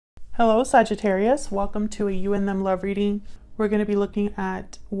Hello Sagittarius, welcome to a you and them love reading. We're going to be looking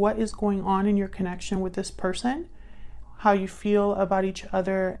at what is going on in your connection with this person, how you feel about each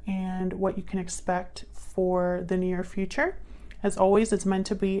other, and what you can expect for the near future. As always, it's meant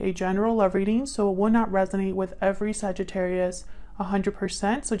to be a general love reading, so it will not resonate with every Sagittarius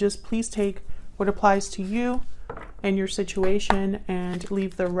 100%. So just please take what applies to you and your situation and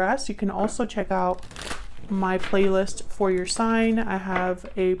leave the rest. You can also check out my playlist for your sign. I have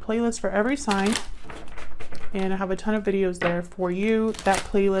a playlist for every sign and I have a ton of videos there for you. That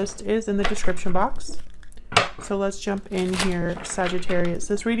playlist is in the description box. So let's jump in here, Sagittarius.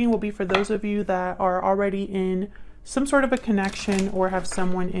 This reading will be for those of you that are already in some sort of a connection or have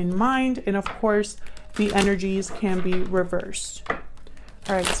someone in mind, and of course the energies can be reversed.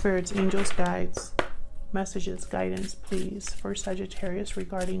 All right, spirits, angels, guides, messages, guidance, please, for Sagittarius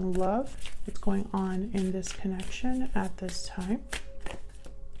regarding love. What's going on in this connection at this time?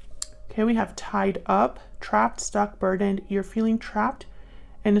 Okay, we have tied up, trapped, stuck, burdened. You're feeling trapped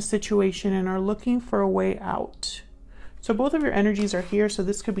in a situation and are looking for a way out. So both of your energies are here. So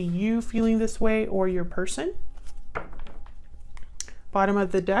this could be you feeling this way or your person. Bottom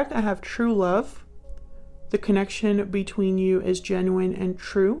of the deck, I have true love. The connection between you is genuine and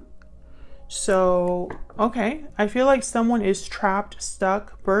true. So, okay, I feel like someone is trapped,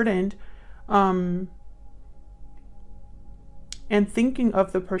 stuck, burdened, and thinking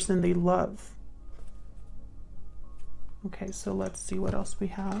of the person they love. Okay, so let's see what else we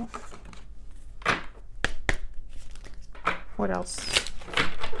have. What else?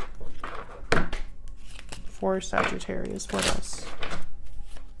 For Sagittarius, what else?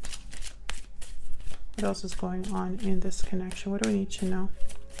 What else is going on in this connection? What do we need to know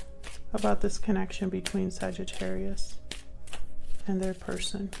about this connection between Sagittarius and their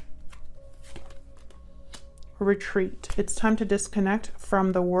person? Retreat. It's time to disconnect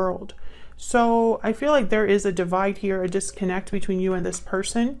from the world. So I feel like there is a divide here, a disconnect between you and this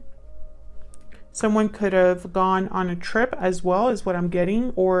person. Someone could have gone on a trip as well, is what I'm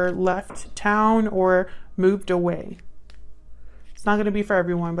getting, or left town or moved away. It's not going to be for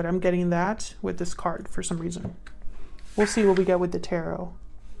everyone, but I'm getting that with this card for some reason. We'll see what we get with the tarot.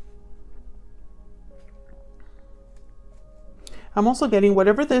 I'm also getting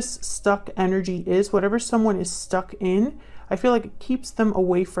whatever this stuck energy is, whatever someone is stuck in, I feel like it keeps them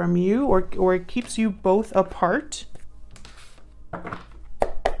away from you, or it keeps you both apart.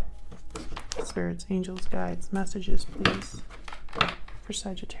 Spirits, angels, guides, messages, please, for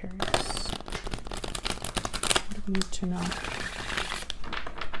Sagittarius. What do we need to know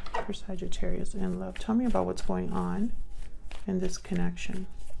for Sagittarius in love? Tell me about what's going on in this connection.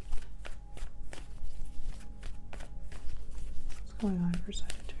 Going on for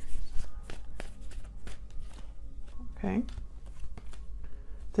Sagittarius. Okay.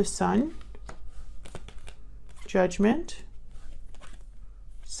 The Sun, Judgment,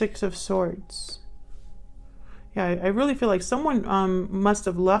 Six of Swords. Yeah, I really feel like someone must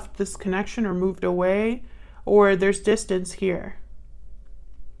have left this connection or moved away, or there's distance here.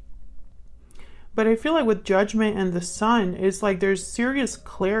 But I feel like with Judgment and the Sun, it's like there's serious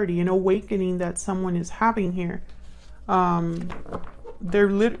clarity and awakening that someone is having here. They're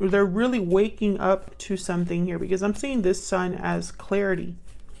really waking up to something here, because I'm seeing this Sun as clarity.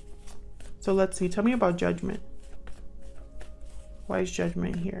 So let's see, tell me about Judgment. Why is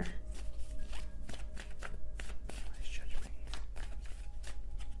Judgment here? Why is Judgment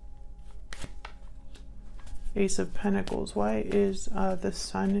here? Ace of Pentacles. Why is the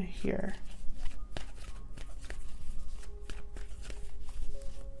Sun here?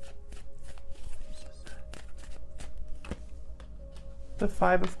 The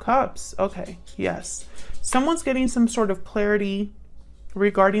Five of Cups. Okay, yes. Someone's getting some sort of clarity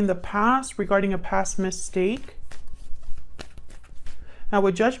regarding the past, regarding a past mistake. Now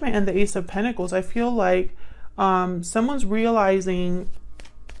with Judgment and the Ace of Pentacles, I feel like someone's realizing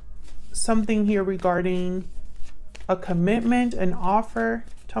something here regarding a commitment, an offer.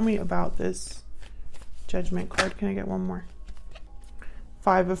 Tell me about this Judgment card. Can I get one more?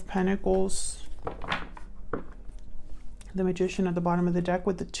 Five of Pentacles. The Magician at the bottom of the deck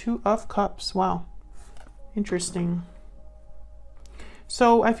with the Two of Cups. Wow. Interesting.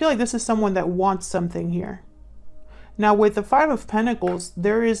 So I feel like this is someone that wants something here. Now with the Five of Pentacles,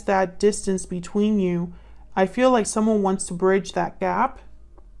 there is that distance between you. I feel like someone wants to bridge that gap.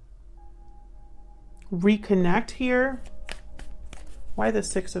 Reconnect here. Why the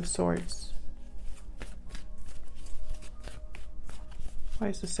Six of Swords? Why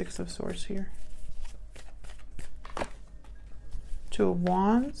is the Six of Swords here? Two of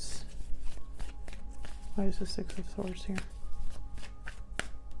Wands. Why is the Six of Swords here?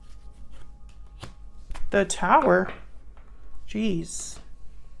 The Tower. Jeez.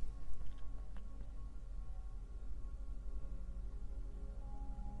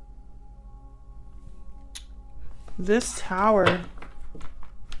 This Tower.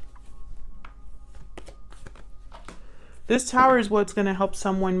 This Tower is what's going to help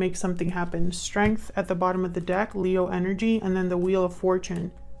someone make something happen. Strength at the bottom of the deck, Leo energy, and then the Wheel of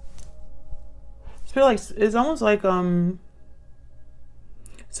Fortune. I feel like it's almost like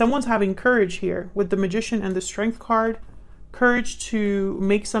someone's having courage here with the Magician and the Strength card. Courage to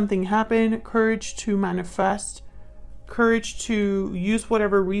make something happen, courage to manifest, courage to use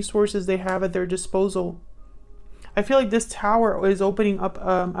whatever resources they have at their disposal. I feel like this Tower is opening up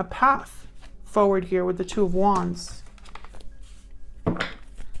a path forward here with the Two of Wands.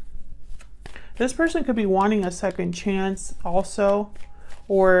 This person could be wanting a second chance also,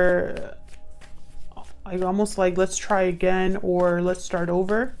 or like almost like let's try again or let's start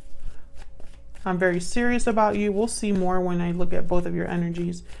over. I'm very serious about you. We'll see more when I look at both of your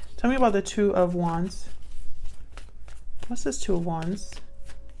energies. Tell me about the Two of Wands. What's this Two of Wands?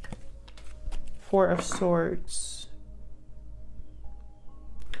 Four of Swords.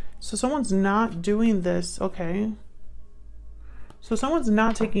 So someone's not doing this. Okay. So someone's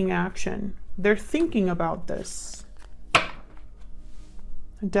not taking action. They're thinking about this.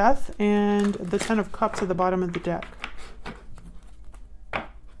 Death and the Ten of Cups at the bottom of the deck.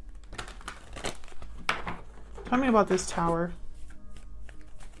 Tell me about this Tower.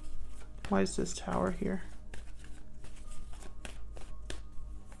 Why is this Tower here?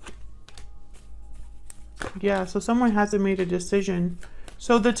 Yeah, so someone hasn't made a decision.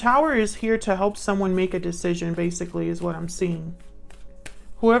 So the Tower is here to help someone make a decision, basically, is what I'm seeing.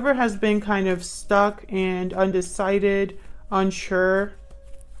 Whoever has been kind of stuck and undecided, unsure,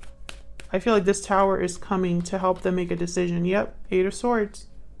 I feel like this Tower is coming to help them make a decision. Yep, Eight of Swords.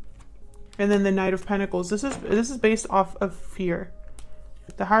 And then the Knight of Pentacles. This is based off of fear.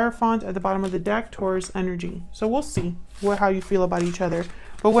 The Hierophant at the bottom of the deck, Taurus energy. So we'll see how you feel about each other.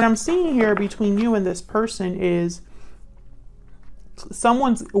 But what I'm seeing here between you and this person is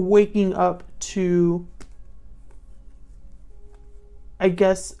someone's waking up to, I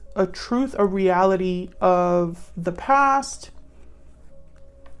guess, a truth, a reality of the past.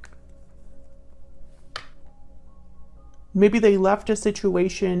 Maybe they left a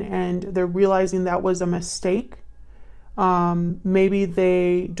situation and they're realizing that was a mistake. Maybe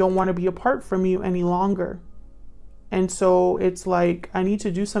they don't want to be apart from you any longer. And so it's like, I need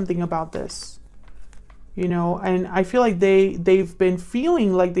to do something about this. You know, and I feel like they've been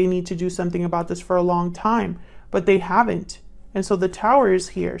feeling like they need to do something about this for a long time, but they haven't. And so the Tower is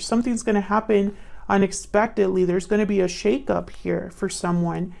here. Something's going to happen unexpectedly. There's going to be a shakeup here for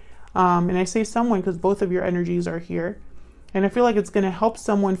someone. And I say someone because both of your energies are here. And I feel like it's going to help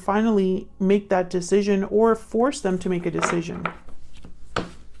someone finally make that decision or force them to make a decision.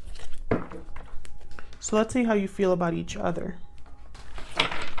 So let's see how you feel about each other.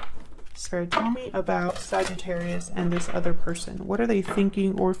 Spirit, tell me about Sagittarius and this other person. What are they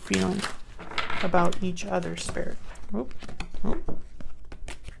thinking or feeling about each other, Spirit? Oh.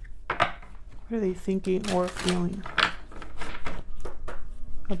 What are they thinking or feeling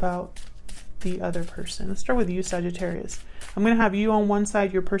about the other person? Let's start with you, Sagittarius. I'm going to have you on one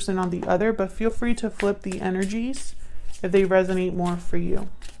side, your person on the other, but feel free to flip the energies if they resonate more for you.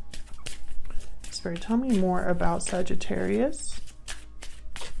 Spirit, tell me more about Sagittarius.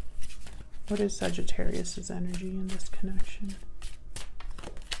 What is Sagittarius's energy in this connection?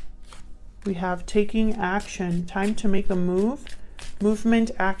 We have taking action, time to make a move,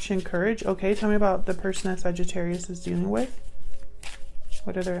 movement, action, courage. Okay, tell me about the person that Sagittarius is dealing with.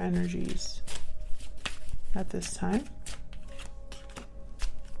 What are their energies at this time?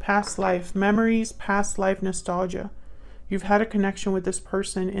 Past life, memories, past life, nostalgia. You've had a connection with this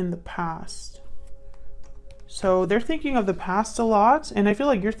person in the past. So they're thinking of the past a lot, and I feel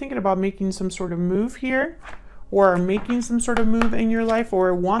like you're thinking about making some sort of move here, or making some sort of move in your life,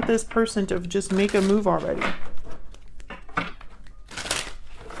 or want this person to just make a move already.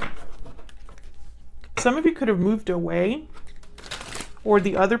 Some of you could have moved away, or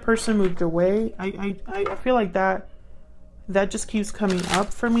the other person moved away. I feel like that just keeps coming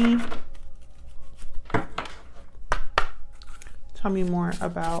up for me. Tell me more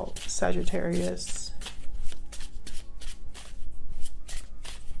about Sagittarius.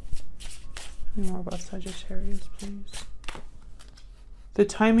 Tell me more about Sagittarius, please. The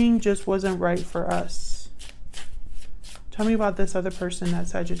timing just wasn't right for us. Tell me about this other person that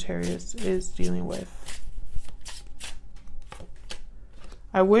Sagittarius is dealing with.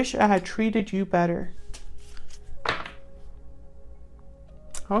 I wish I had treated you better.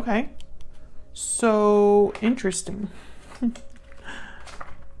 Okay. So interesting.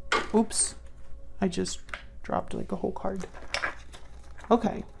 Oops, I just dropped like a whole card.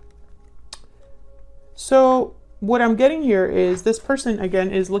 Okay. So what I'm getting here is this person,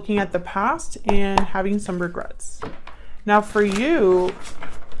 again, is looking at the past and having some regrets. Now for you,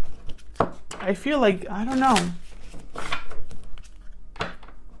 I feel like, I don't know.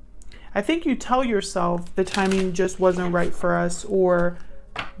 I think you tell yourself the timing just wasn't right for us, or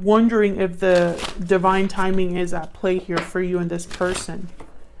wondering if the divine timing is at play here for you and this person.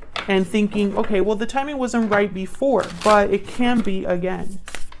 And thinking, okay, well, the timing wasn't right before, but it can be again.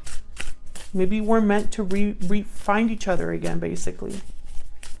 Maybe we're meant to find each other again, basically.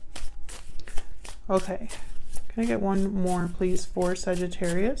 Okay. Can I get one more, please, for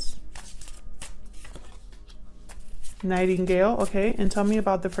Sagittarius? Nightingale. Okay. And tell me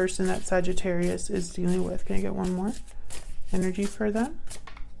about the person that Sagittarius is dealing with. Can I get one more energy for them?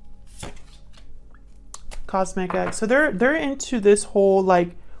 Cosmic Egg. So they're into this whole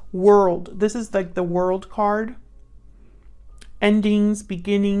like world. This is like the world card. Endings,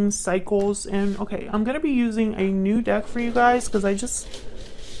 beginnings, cycles. And okay, I'm going to be using a new deck for you guys because I just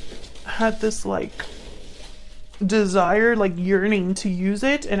had this like desire, like yearning to use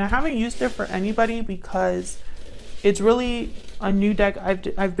it. And I haven't used it for anybody because it's really a new deck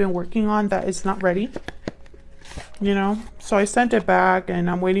I've been working on that is not ready. You know? So I sent it back and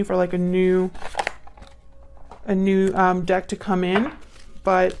I'm waiting for like a new deck to come in.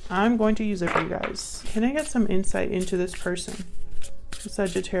 But I'm going to use it for you guys. Can I get some insight into this person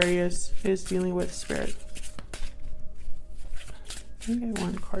Sagittarius is dealing with, Spirit? Can I get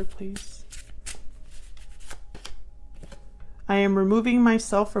one card, please? I am removing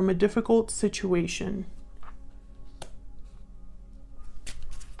myself from a difficult situation.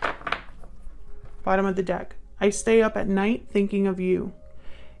 Bottom of the deck. I stay up at night thinking of you.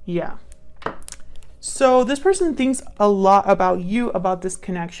 Yeah. So this person thinks a lot about you, about this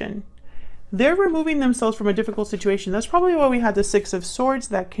connection. They're removing themselves from a difficult situation. That's probably why we had the Six of Swords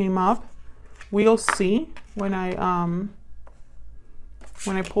that came up. We'll see when I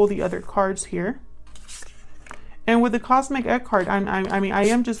pull the other cards here. And with the Cosmic Egg card, I mean, I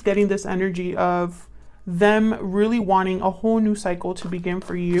am just getting this energy of them really wanting a whole new cycle to begin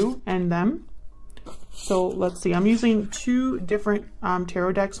for you and them. So let's see. I'm using two different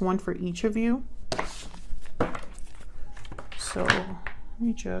tarot decks, one for each of you. So let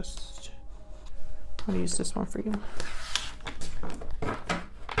me just, I'm going to use this one for you.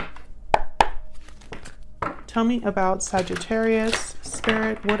 Tell me about Sagittarius,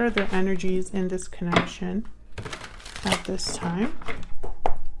 Spirit. What are their energies in this connection at this time?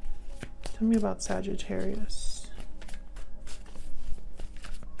 Tell me about Sagittarius.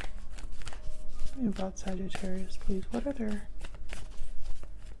 Tell me about Sagittarius, please. What are their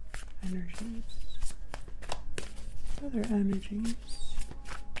energies? Other energies.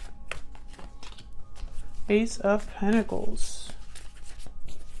 Ace of Pentacles.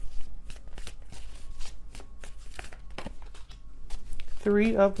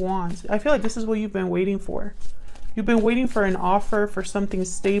 Three of Wands. I feel like this is what you've been waiting for. You've been waiting for an offer, for something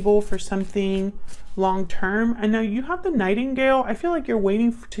stable, for something long term. And now you have the Nightingale. I feel like you're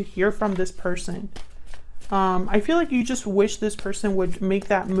waiting to hear from this person. I feel like you just wish this person would make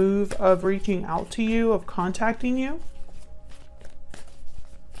that move of reaching out to you, of contacting you.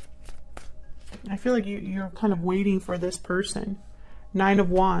 I feel like you're kind of waiting for this person. Nine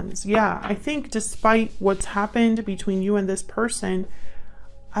of Wands. Yeah, I think despite what's happened between you and this person,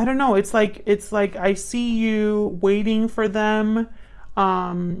 I don't know. It's like I see you waiting for them,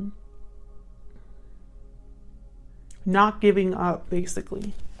 not giving up,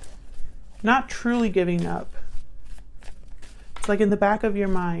 basically. Not truly giving up. It's like in the back of your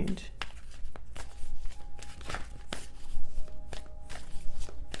mind.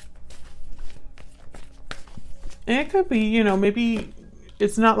 And it could be, you know, maybe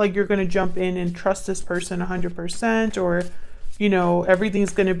it's not like you're going to jump in and trust this person 100%, or, you know,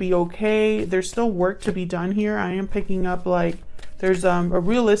 everything's going to be okay. There's still work to be done here. I am picking up like there's a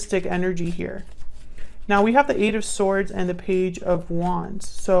realistic energy here. Now we have the Eight of Swords and the Page of Wands.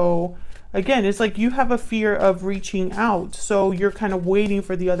 So again, it's like you have a fear of reaching out. So you're kind of waiting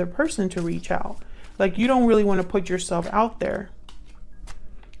for the other person to reach out. Like you don't really want to put yourself out there.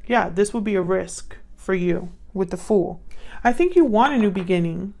 Yeah, this would be a risk for you. With the Fool. I think you want a new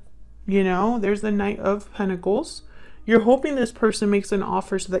beginning. You know, there's the Knight of Pentacles. You're hoping this person makes an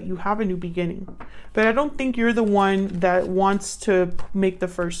offer so that you have a new beginning. But I don't think you're the one that wants to make the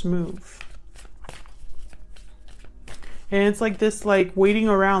first move. And it's like this, like waiting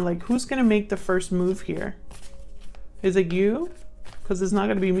around, like who's going to make the first move here? Is it you? Because it's not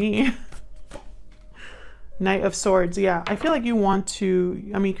going to be me. Knight of Swords. Yeah, I feel like you want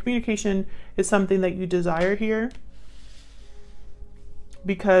to, I mean, communication is something that you desire here.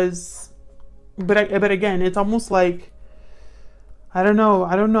 Because, but again, it's almost like, I don't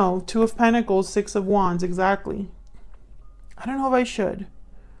know. Two of Pentacles, Six of Wands, exactly. I don't know if I should.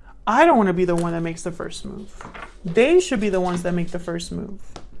 I don't want to be the one that makes the first move. They should be the ones that make the first move.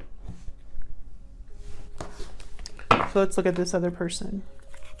 So let's look at this other person.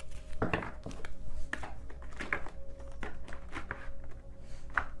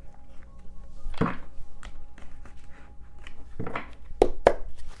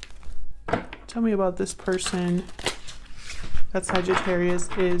 Tell me about this person that Sagittarius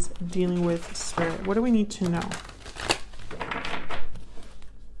is dealing with, Spirit. What do we need to know?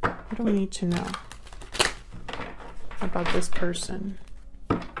 What do we need to know about this person?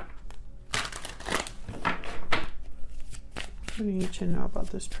 What do we need to know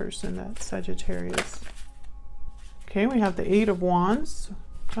about this person, that Sagittarius? Okay, we have the Eight of Wands.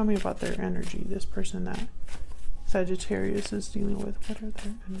 Tell me about their energy, this person that Sagittarius is dealing with. What are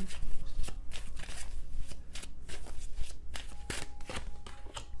their energies?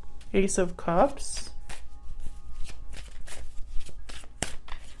 Ace of Cups.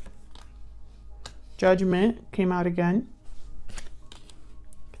 Judgment came out again.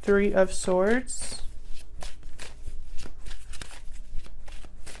 Three of Swords.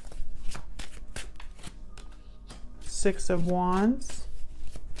 Six of Wands.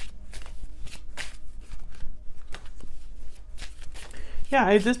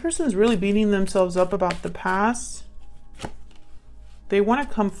 Yeah, this person is really beating themselves up about the past. They want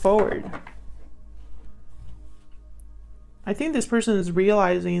to come forward. I think this person is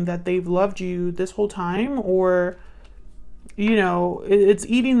realizing that they've loved you this whole time, or, you know, it's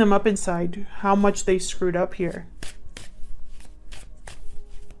eating them up inside how much they screwed up here.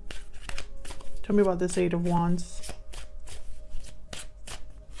 Tell me about this Eight of Wands.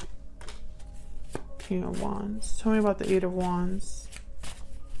 King of Wands. Tell me about the Eight of Wands.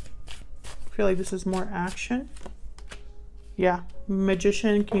 I feel like this is more action. Yeah,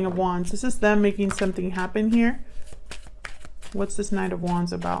 Magician, King of Wands. This is them making something happen here. What's this Knight of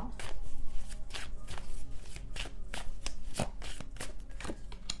Wands about?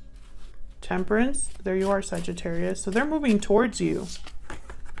 Temperance. There you are, Sagittarius. So they're moving towards you.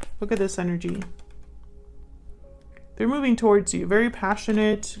 Look at this energy. They're moving towards you. Very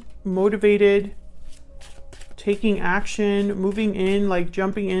passionate, motivated, taking action, moving in, like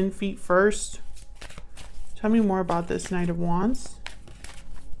jumping in feet first. Tell me more about this Knight of Wands.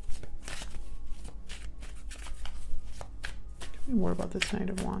 Tell me more about this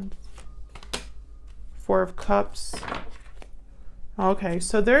Knight of Wands. Four of Cups. Okay,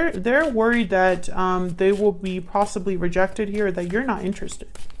 so they're worried that they will be possibly rejected here, that you're not interested.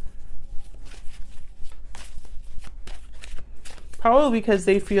 Probably because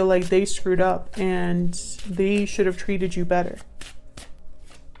they feel like they screwed up and they should have treated you better.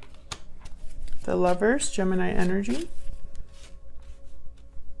 The Lovers, Gemini energy.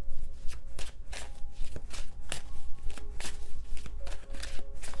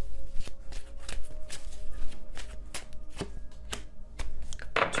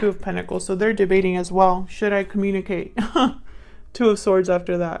 Two of Pentacles. So they're debating as well. Should I communicate? Two of Swords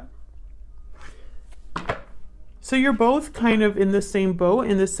after that. So you're both kind of in the same boat,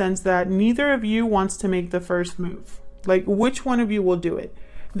 in the sense that neither of you wants to make the first move. Like, which one of you will do it?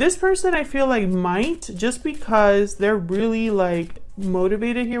 This person, I feel like, might, just because they're really like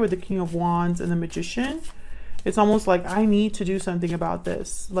motivated here with the King of Wands and the Magician. It's almost like, I need to do something about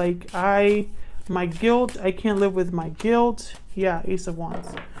this. Like, my guilt, I can't live with my guilt. Yeah, Ace of Wands.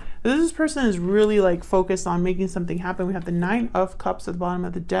 This person is really like focused on making something happen. We have the Nine of Cups at the bottom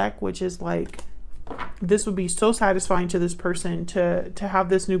of the deck, which is like, this would be so satisfying to this person to have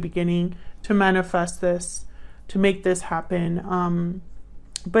this new beginning, to manifest this, to make this happen.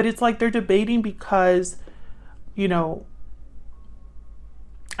 But it's like they're debating because, you know,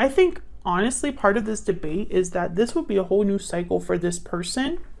 I think honestly part of this debate is that this would be a whole new cycle for this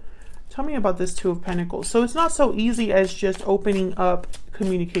person. Tell me about this Two of Pentacles. So it's not so easy as just opening up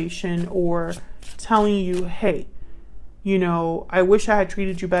communication or telling you, hey, you know, I wish I had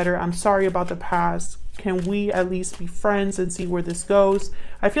treated you better. I'm sorry about the past. Can we at least be friends and see where this goes?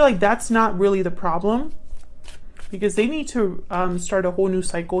 I feel like that's not really the problem, because they need to start a whole new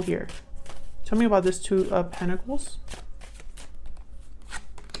cycle here. Tell me about this Two of Pentacles.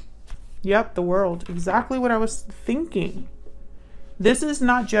 Yep, the World. Exactly what I was thinking. This is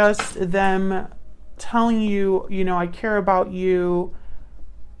not just them telling you, you know, I care about you,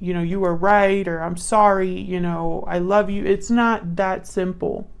 you know, you were right, or I'm sorry, you know, I love you. It's not that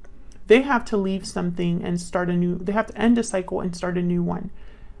simple. they have to leave something and start a new, they have to end a cycle and start a new one.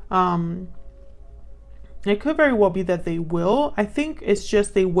 It could very well be that they will. I think it's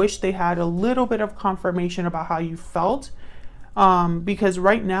just they wish they had a little bit of confirmation about how you felt. Because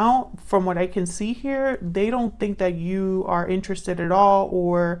right now, from what I can see here, they don't think that you are interested at all,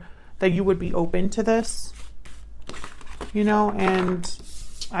 or that you would be open to this, you know, and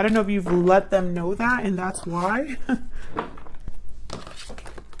I don't know if you've let them know that, and that's why.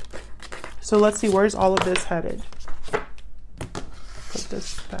 So let's see, where's all of this headed? Put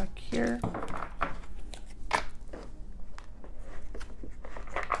this back here.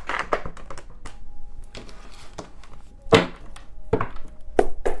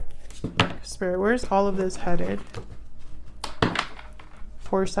 Spirit, where's all of this headed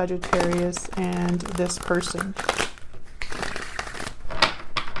for Sagittarius and this person?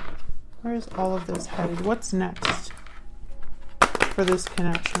 Where's all of this headed? What's next for this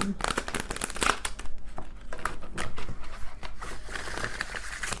connection?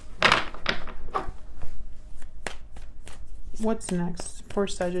 What's next for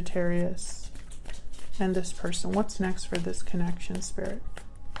Sagittarius and this person? What's next for this connection, Spirit?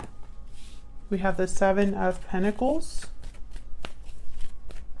 We have the Seven of Pentacles.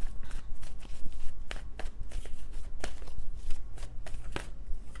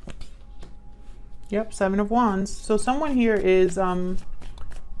 Yep, Seven of Wands. So someone here is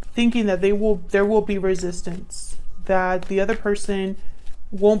thinking that there will be resistance, that the other person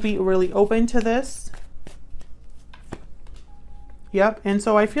won't be really open to this. Yep, and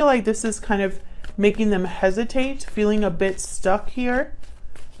so I feel like this is kind of making them hesitate, feeling a bit stuck here,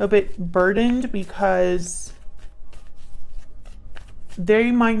 a bit burdened, because they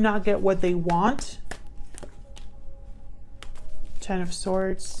might not get what they want. Ten of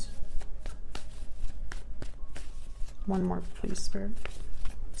Swords. One more, please, Spirit.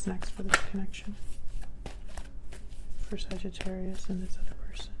 What's next for this connection? For Sagittarius and this other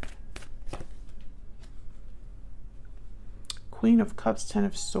person. Queen of Cups, Ten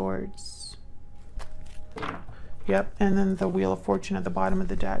of Swords. Yep, and then the Wheel of Fortune at the bottom of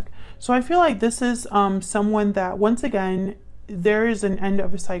the deck. So I feel like this is someone that, once again, there is an end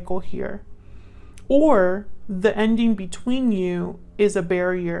of a cycle here. Or the ending between you is a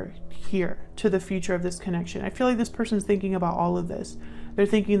barrier here to the future of this connection. I feel like this person's thinking about all of this. They're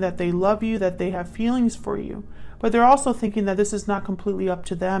thinking that they love you, that they have feelings for you. But they're also thinking that this is not completely up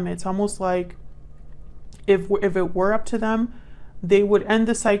to them. It's almost like if it were up to them, they would end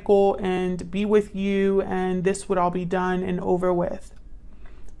the cycle and be with you, and this would all be done and over with.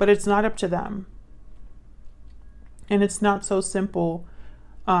 But it's not up to them. And it's not so simple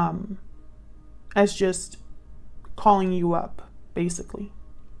as just calling you up, basically.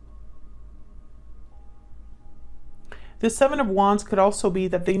 The Seven of Wands could also be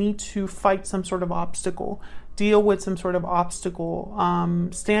that they need to fight some sort of obstacle, deal with some sort of obstacle,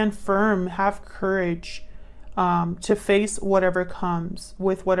 stand firm, have courage, to face whatever comes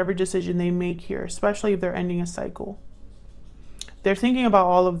with whatever decision they make here, especially if they're ending a cycle. They're thinking about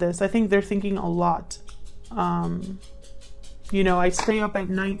all of this. I think they're thinking a lot. You know, I stay up at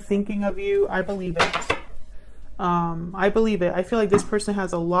night thinking of you. I believe it. I believe it. I feel like this person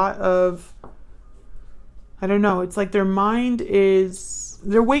has a lot of, I don't know, it's like their mind is,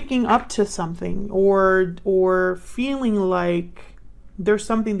 they're waking up to something, or feeling like there's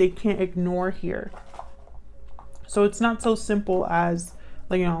something they can't ignore here. So it's not so simple as,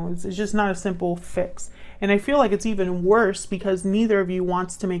 like, you know, it's just not a simple fix. And I feel like it's even worse because neither of you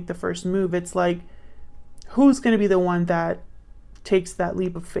wants to make the first move. It's like, who's going to be the one that takes that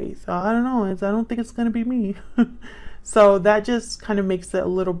leap of faith? I don't know. I don't think it's going to be me. So that just kind of makes it a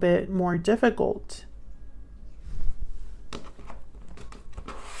little bit more difficult.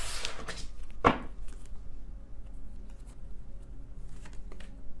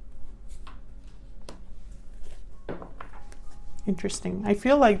 Interesting. I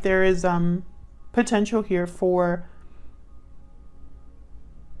feel like there is potential here for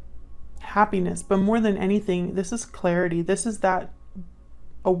happiness, but more than anything, this is clarity. This is that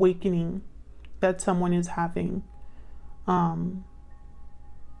awakening that someone is having.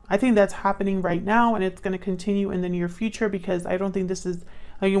 I think that's happening right now, and it's going to continue in the near future, because I don't think this is,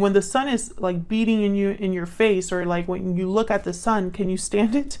 like, when the sun is like beating in your face, or like when you look at the sun, can you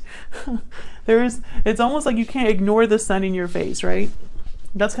stand it? It's almost like you can't ignore the sun in your face, right?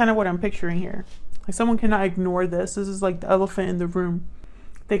 That's kind of what I'm picturing here. Like, someone cannot ignore this. This is like the elephant in the room.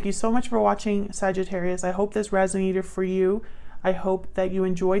 Thank you so much for watching, Sagittarius. I hope this resonated for you. I hope that you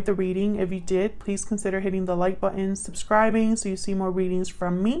enjoyed the reading. If you did, please consider hitting the like button, subscribing, so you see more readings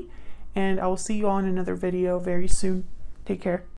from me. And I will see you on another video very soon. Take care.